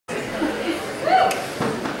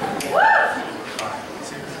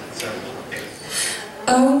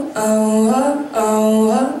Oh, oh, oh,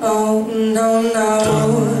 oh, oh, no, no.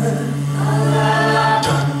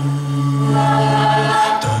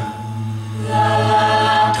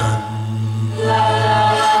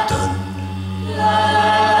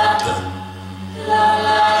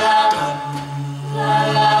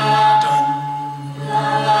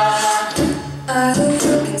 I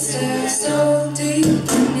look and stare so deep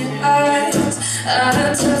in your eyes.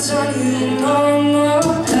 I touch on you more and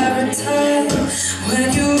more every time. When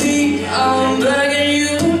you leave, I'm begging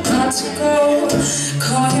you not to go.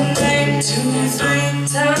 Call your name 2-3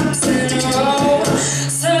 times in a row.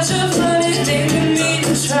 Such a funny thing to me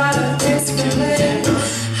to try to explain.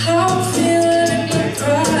 How I'm feeling in my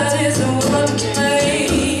pride is the one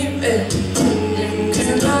baby. 'Cause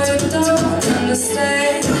I know you don't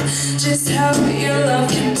understand just how your love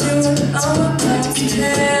can do it all else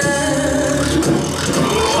can.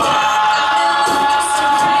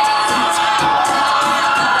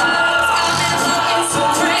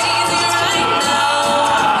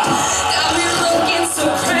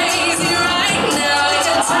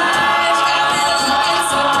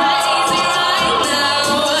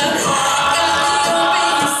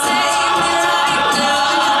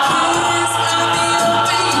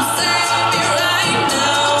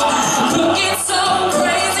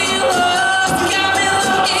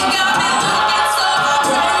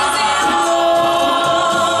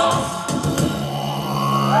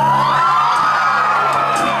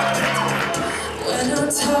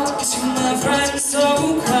 Talk to my friend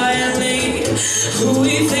so quietly. Who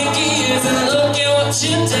we think he is, and look at what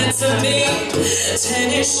you did to me.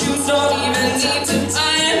 Tennis shoes don't even need to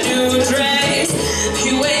buy a new dress. If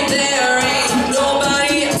you ain't there, ain't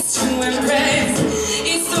nobody else to impress.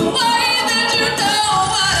 It's the way that you know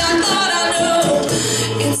what I thought I knew.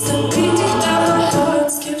 It's the beating that my heart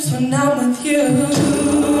skips when I'm with you.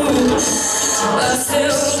 I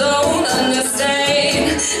still don't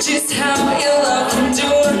understand just how your love can do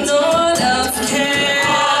it, no one else can.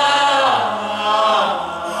 Got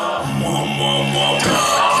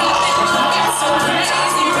me looking so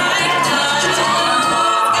crazy right now.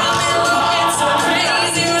 Got me looking so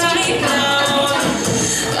crazy right now.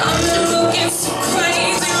 Got me looking so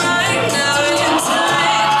crazy right now. You're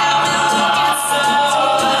tight,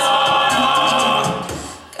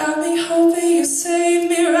 got me hoping you save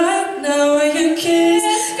me right now. Your kiss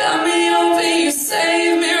got me hoping you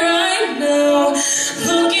save me right now.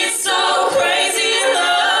 Looking so crazy in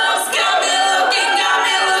love. Got me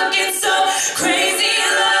looking so crazy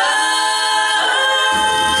in love.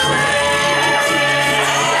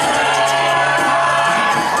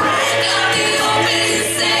 Got me hoping you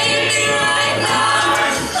save me right now.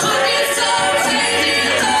 Looking so crazy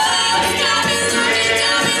in love. Got me looking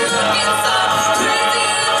so crazy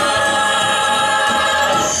in love.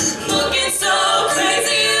 Looking so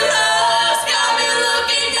crazy in love. Got me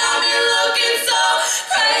looking so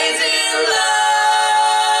crazy in love.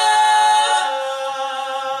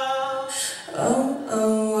 Oh,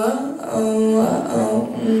 oh, oh, oh, oh,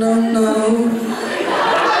 no, no.